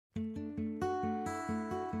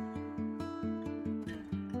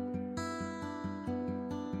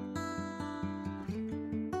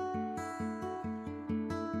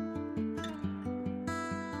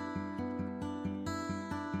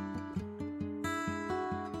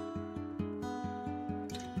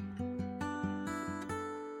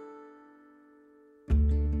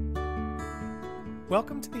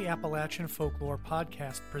Welcome to the Appalachian Folklore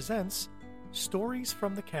Podcast presents Stories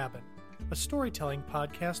from the Cabin, a storytelling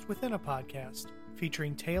podcast within a podcast,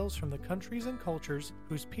 featuring tales from the countries and cultures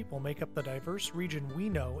whose people make up the diverse region we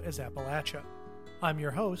know as Appalachia. I'm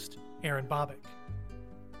your host, Aaron Bobick.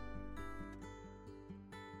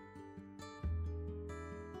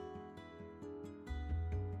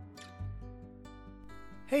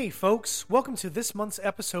 Hey folks, welcome to this month's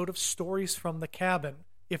episode of Stories from the Cabin.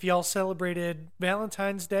 If y'all celebrated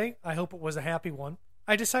Valentine's Day, I hope it was a happy one.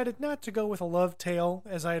 I decided not to go with a love tale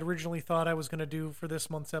as I had originally thought I was going to do for this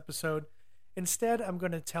month's episode. Instead, I'm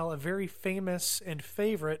going to tell a very famous and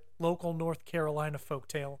favorite local North Carolina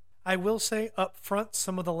folktale. I will say up front,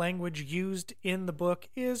 some of the language used in the book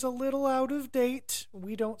is a little out of date.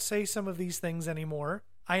 We don't say some of these things anymore.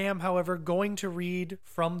 I am, however, going to read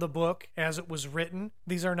from the book as it was written.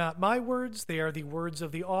 These are not my words, they are the words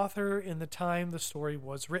of the author in the time the story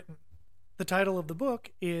was written. The title of the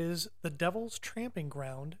book is The Devil's Tramping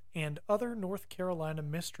Ground and Other North Carolina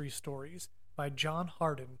Mystery Stories by John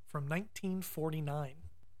Hardin from 1949.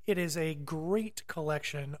 It is a great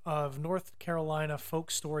collection of North Carolina folk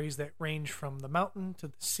stories that range from the mountain to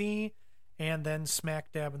the sea, and then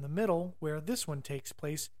smack dab in the middle, where this one takes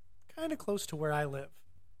place, kind of close to where I live.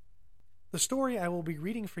 The story I will be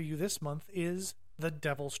reading for you this month is The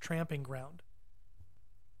Devil's Tramping Ground.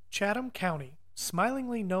 Chatham County,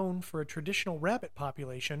 smilingly known for a traditional rabbit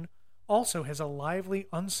population, also has a lively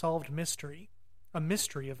unsolved mystery, a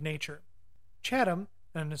mystery of nature. Chatham,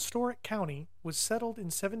 an historic county, was settled in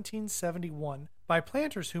 1771 by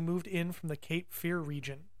planters who moved in from the Cape Fear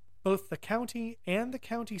region. Both the county and the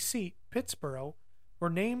county seat, Pittsboro, were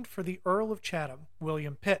named for the Earl of Chatham,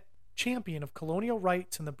 William Pitt, champion of colonial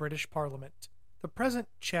rights in the British Parliament. The present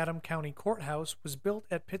Chatham County Courthouse was built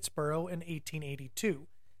at Pittsboro in 1882,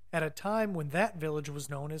 at a time when that village was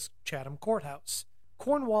known as Chatham Courthouse.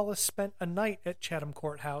 Cornwallis spent a night at Chatham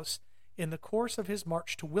Courthouse in the course of his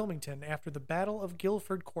march to Wilmington after the Battle of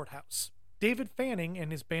Guilford Courthouse. David Fanning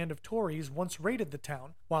and his band of Tories once raided the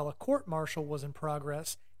town while a court-martial was in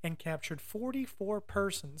progress and captured 44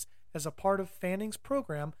 persons as a part of Fanning's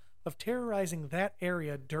program of terrorizing that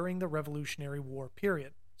area during the Revolutionary War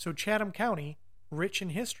period. So Chatham County, rich in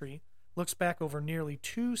history, looks back over nearly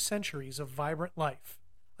 2 centuries of vibrant life.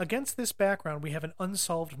 Against this background, we have an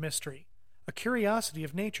unsolved mystery, a curiosity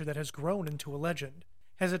of nature that has grown into a legend,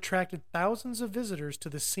 has attracted thousands of visitors to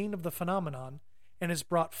the scene of the phenomenon, and has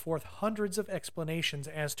brought forth hundreds of explanations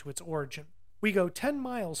as to its origin. We go 10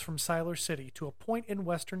 miles from Siler City to a point in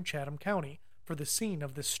western Chatham County for the scene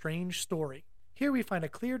of this strange story. Here we find a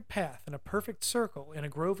cleared path in a perfect circle in a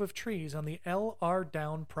grove of trees on the L.R.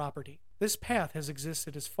 Down property. This path has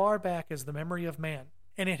existed as far back as the memory of man,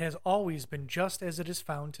 and it has always been just as it is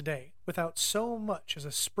found today, without so much as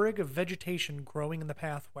a sprig of vegetation growing in the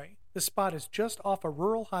pathway. The spot is just off a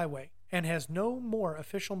rural highway, and has no more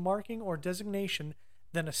official marking or designation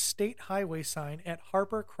than a state highway sign at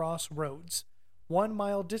Harper Cross Roads, 1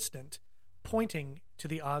 mile distant, pointing to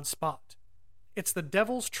the odd spot. It's the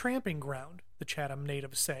Devil's Tramping Ground, the Chatham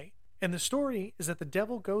natives say, and the story is that the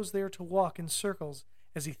devil goes there to walk in circles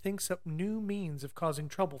as he thinks up new means of causing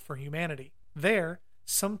trouble for humanity. There,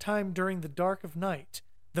 sometime during the dark of night,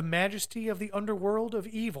 the majesty of the underworld of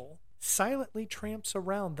evil silently tramps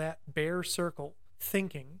around that bare circle,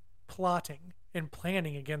 thinking, plotting, and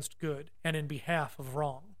planning against good and in behalf of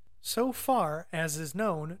wrong. So far as is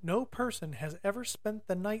known, no person has ever spent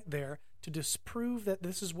the night there to disprove that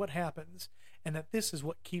this is what happens, and that this is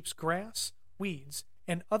what keeps grass, weeds,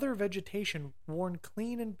 and other vegetation worn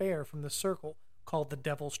clean and bare from the circle called the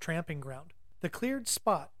Devil's Tramping Ground. The cleared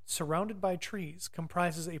spot, surrounded by trees,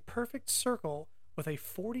 comprises a perfect circle with a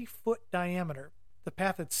 40-foot diameter. The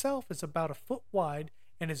path itself is about a foot wide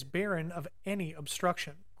and is barren of any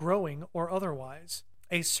obstruction, growing or otherwise.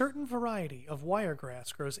 A certain variety of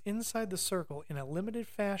wiregrass grows inside the circle in a limited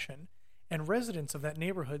fashion, and residents of that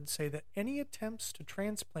neighborhood say that any attempts to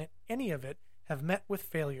transplant any of it have met with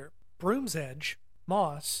failure. Broom's edge,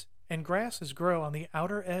 moss, and grasses grow on the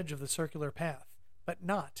outer edge of the circular path, but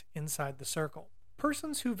not inside the circle.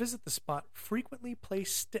 Persons who visit the spot frequently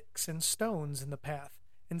place sticks and stones in the path,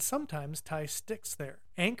 and sometimes tie sticks there,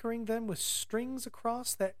 anchoring them with strings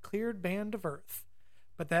across that cleared band of earth.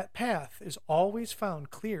 But that path is always found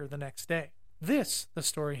clear the next day. This, the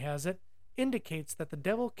story has it, indicates that the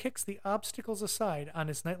devil kicks the obstacles aside on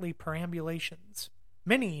his nightly perambulations.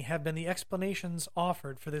 Many have been the explanations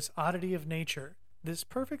offered for this oddity of nature, this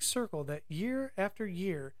perfect circle that year after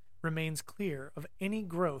year remains clear of any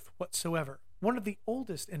growth whatsoever. One of the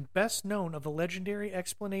oldest and best known of the legendary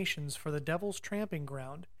explanations for the Devil's Tramping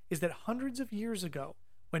Ground is that hundreds of years ago,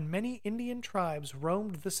 when many Indian tribes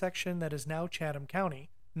roamed the section that is now Chatham County,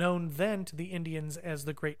 known then to the Indians as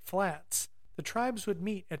the Great Flats. The tribes would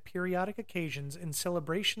meet at periodic occasions in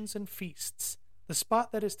celebrations and feasts. The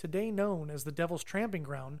spot that is today known as the Devil's Tramping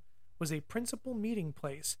Ground was a principal meeting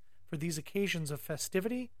place for these occasions of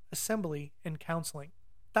festivity, assembly, and counseling.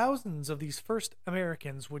 Thousands of these first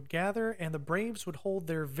Americans would gather, and the braves would hold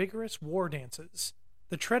their vigorous war dances.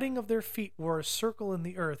 The treading of their feet wore a circle in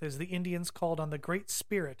the earth as the Indians called on the Great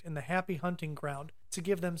Spirit in the happy hunting ground to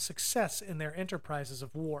give them success in their enterprises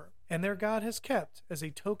of war. And their God has kept, as a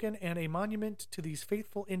token and a monument to these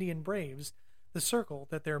faithful Indian braves, the circle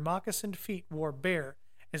that their moccasined feet wore bare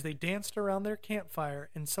as they danced around their campfire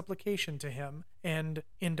in supplication to him and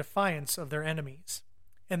in defiance of their enemies.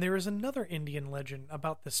 And there is another Indian legend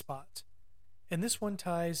about this spot, and this one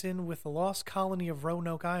ties in with the lost colony of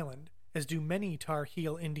Roanoke Island, as do many Tar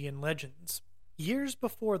Heel Indian legends. Years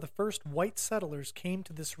before the first white settlers came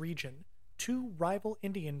to this region, two rival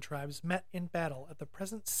Indian tribes met in battle at the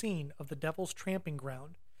present scene of the Devil's Tramping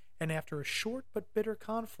Ground, and after a short but bitter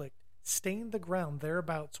conflict, stained the ground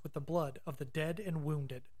thereabouts with the blood of the dead and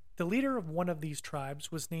wounded. The leader of one of these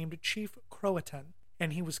tribes was named Chief Croatan,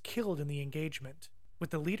 and he was killed in the engagement. With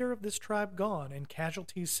the leader of this tribe gone and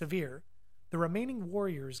casualties severe, the remaining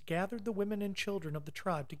warriors gathered the women and children of the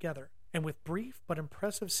tribe together, and with brief but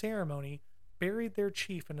impressive ceremony buried their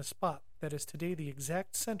chief in a spot that is today the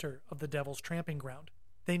exact center of the Devil's Tramping Ground.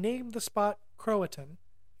 They named the spot Croatan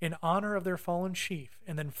in honor of their fallen chief,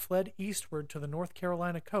 and then fled eastward to the North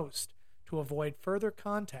Carolina coast to avoid further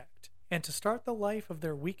contact and to start the life of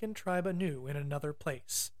their weakened tribe anew in another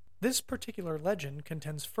place. This particular legend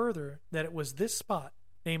contends further that it was this spot,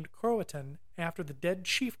 named Croatan after the dead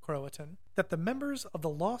chief Croatan, that the members of the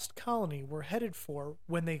lost colony were headed for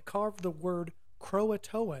when they carved the word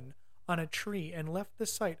Croatoan on a tree and left the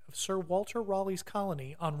site of Sir Walter Raleigh's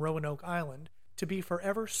colony on Roanoke Island to be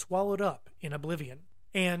forever swallowed up in oblivion.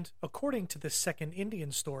 And, according to this second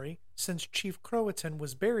Indian story, since Chief Croatan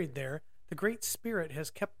was buried there, the Great Spirit has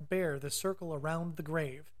kept bare the circle around the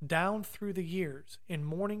grave, down through the years, in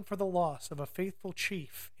mourning for the loss of a faithful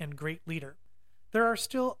chief and great leader. There are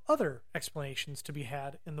still other explanations to be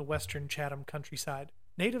had in the western Chatham countryside.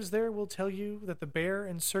 Natives there will tell you that the bare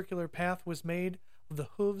and circular path was made of the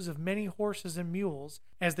hooves of many horses and mules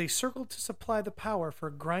as they circled to supply the power for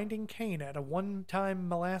grinding cane at a one-time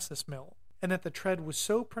molasses mill, and that the tread was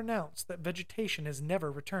so pronounced that vegetation has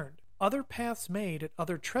never returned. Other paths made at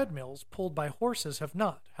other treadmills pulled by horses have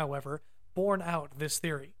not, however, borne out this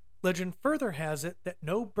theory. Legend further has it that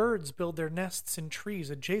no birds build their nests in trees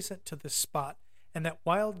adjacent to this spot, and that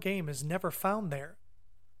wild game is never found there.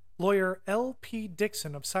 Lawyer L.P.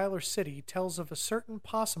 Dixon of Siler City tells of a certain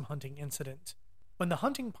possum hunting incident. When the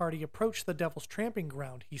hunting party approached the Devil's Tramping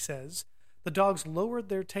Ground, he says, the dogs lowered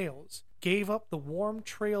their tails, gave up the warm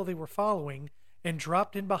trail they were following, and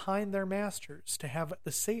dropped in behind their masters to have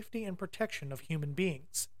the safety and protection of human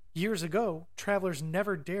beings. Years ago, travelers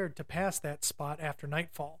never dared to pass that spot after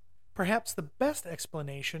nightfall. Perhaps the best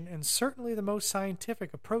explanation, and certainly the most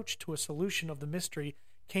scientific approach to a solution of the mystery,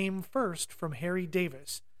 came first from Harry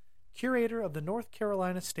Davis, curator of the North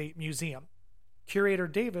Carolina State Museum. Curator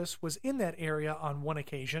Davis was in that area on one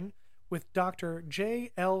occasion with Dr.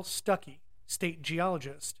 J. L. Stuckey, state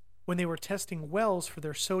geologist, when they were testing wells for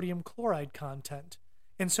their sodium chloride content,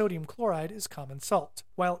 and sodium chloride is common salt.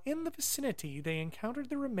 While in the vicinity, they encountered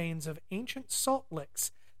the remains of ancient salt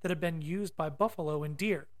licks that had been used by buffalo and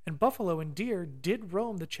deer, and buffalo and deer did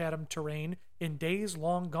roam the Chatham terrain in days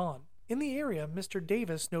long gone. In the area, Mr.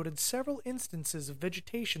 Davis noted several instances of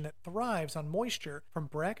vegetation that thrives on moisture from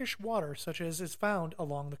brackish water such as is found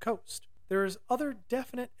along the coast. There is other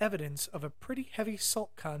definite evidence of a pretty heavy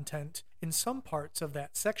salt content in some parts of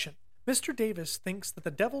that section. Mr. Davis thinks that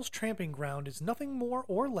the Devil's Tramping Ground is nothing more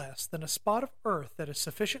or less than a spot of earth that is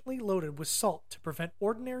sufficiently loaded with salt to prevent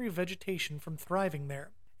ordinary vegetation from thriving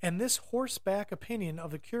there. And this horseback opinion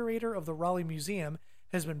of the curator of the Raleigh Museum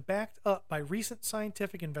has been backed up by recent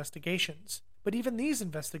scientific investigations. But even these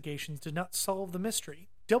investigations did not solve the mystery.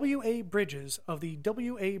 W.A. Bridges of the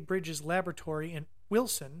W.A. Bridges Laboratory in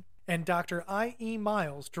Wilson and Dr. I.E.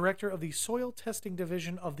 Miles, director of the Soil Testing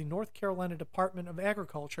Division of the North Carolina Department of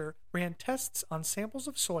Agriculture, ran tests on samples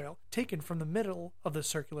of soil taken from the middle of the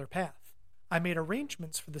circular path. I made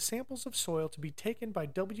arrangements for the samples of soil to be taken by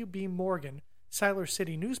W.B. Morgan, Siler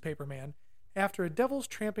City newspaperman, after a Devil's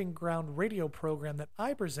Tramping Ground radio program that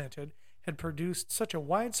I presented had produced such a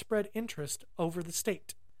widespread interest over the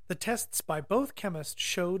state. The tests by both chemists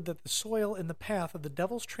showed that the soil in the path of the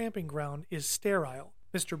Devil's Tramping Ground is sterile.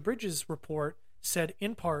 Mr. Bridges' report said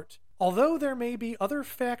in part, Although there may be other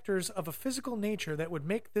factors of a physical nature that would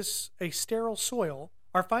make this a sterile soil,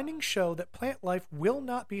 our findings show that plant life will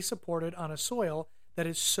not be supported on a soil that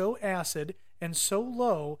is so acid and so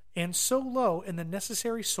low in the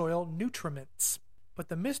necessary soil nutriments. But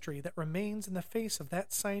the mystery that remains in the face of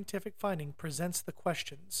that scientific finding presents the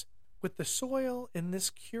questions. With the soil in this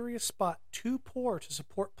curious spot too poor to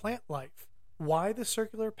support plant life, why the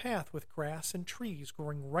circular path with grass and trees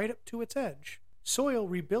growing right up to its edge? Soil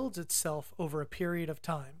rebuilds itself over a period of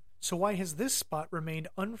time, so why has this spot remained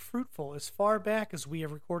unfruitful as far back as we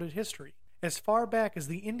have recorded history, as far back as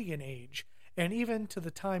the Indian Age, and even to the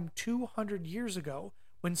time 200 years ago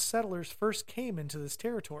when settlers first came into this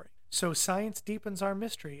territory? So science deepens our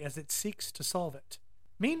mystery as it seeks to solve it.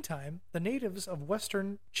 Meantime, the natives of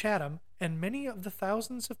western Chatham and many of the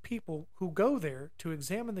thousands of people who go there to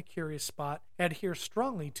examine the curious spot adhere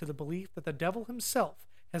strongly to the belief that the devil himself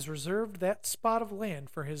has reserved that spot of land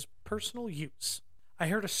for his personal use. I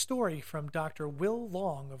heard a story from Dr. Will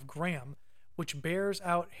Long of Graham which bears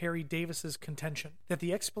out Harry Davis's contention that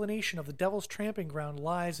the explanation of the devil's tramping ground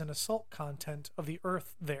lies in a salt content of the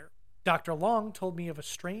earth there. Dr. Long told me of a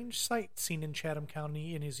strange sight seen in Chatham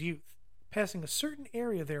County in his youth. Passing a certain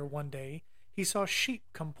area there one day, he saw sheep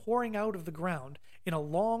come pouring out of the ground in a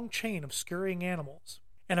long chain of scurrying animals.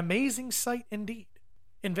 An amazing sight indeed.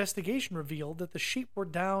 Investigation revealed that the sheep were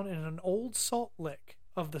down in an old salt lick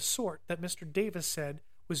of the sort that Mr. Davis said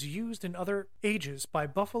was used in other ages by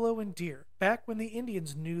buffalo and deer, back when the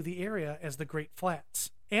Indians knew the area as the Great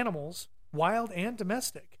Flats. Animals, wild and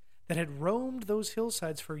domestic, that had roamed those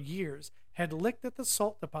hillsides for years had licked at the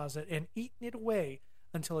salt deposit and eaten it away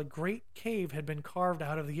until a great cave had been carved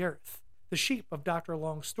out of the earth. The sheep of Dr.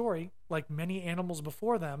 Long's story, like many animals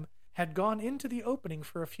before them, had gone into the opening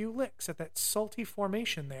for a few licks at that salty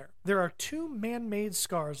formation there. There are 2 man-made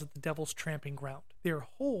scars at the devil's tramping ground. There are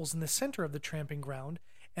holes in the center of the tramping ground,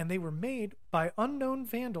 and they were made by unknown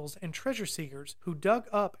vandals and treasure seekers who dug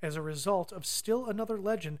up as a result of still another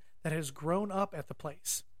legend that has grown up at the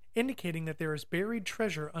place, indicating that there is buried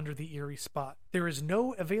treasure under the eerie spot. There is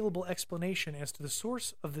no available explanation as to the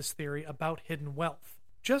source of this theory about hidden wealth.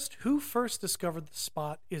 Just who first discovered the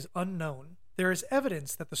spot is unknown. There is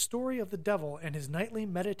evidence that the story of the devil and his nightly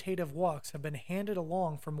meditative walks have been handed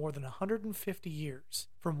along for more than 150 years,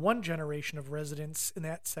 from one generation of residents in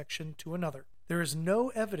that section to another. There is no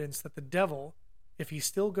evidence that the devil, if he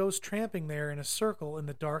still goes tramping there in a circle in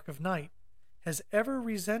the dark of night, has ever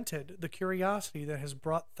resented the curiosity that has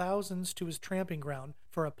brought thousands to his tramping ground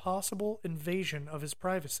for a possible invasion of his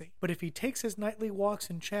privacy. But if he takes his nightly walks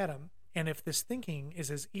in Chatham, and if this thinking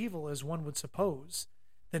is as evil as one would suppose,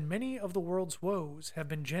 then many of the world's woes have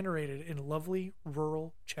been generated in lovely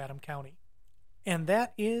rural Chatham County. And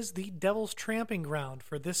that is the Devil's Tramping Ground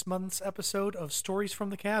for this month's episode of Stories from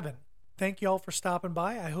the Cabin. Thank you all for stopping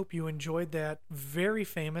by. I hope you enjoyed that very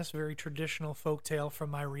famous, very traditional folktale from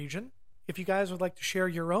my region. If you guys would like to share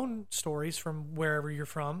your own stories from wherever you're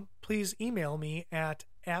from, please email me at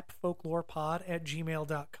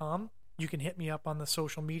appfolklorepod@gmail.com. You can hit me up on the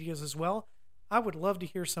social medias as well. I would love to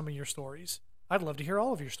hear some of your stories. I'd love to hear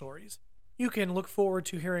all of your stories. You can look forward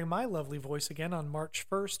to hearing my lovely voice again on March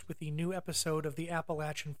 1st with the new episode of the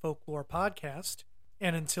Appalachian Folklore Podcast.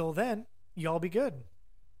 And until then, y'all be good.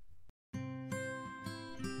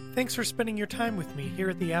 Thanks for spending your time with me here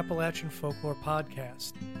at the Appalachian Folklore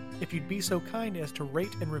Podcast. If you'd be so kind as to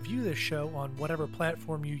rate and review this show on whatever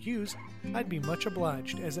platform you use, I'd be much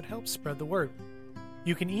obliged as it helps spread the word.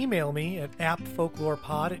 You can email me at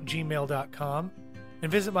appfolklorepod@gmail.com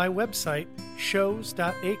and visit my website,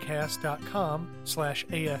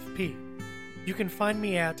 shows.acast.com/AFP. You can find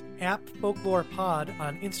me at appfolklorepod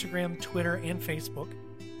on Instagram, Twitter, and Facebook.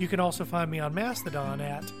 You can also find me on Mastodon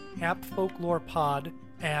at appfolklorepod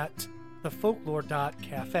at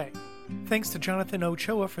thefolklore.cafe. Thanks to Jonathan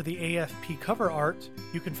Ochoa for the AFP cover art.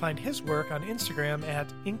 You can find his work on Instagram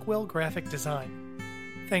at Inkwell Graphic Design.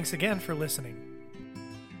 Thanks again for listening.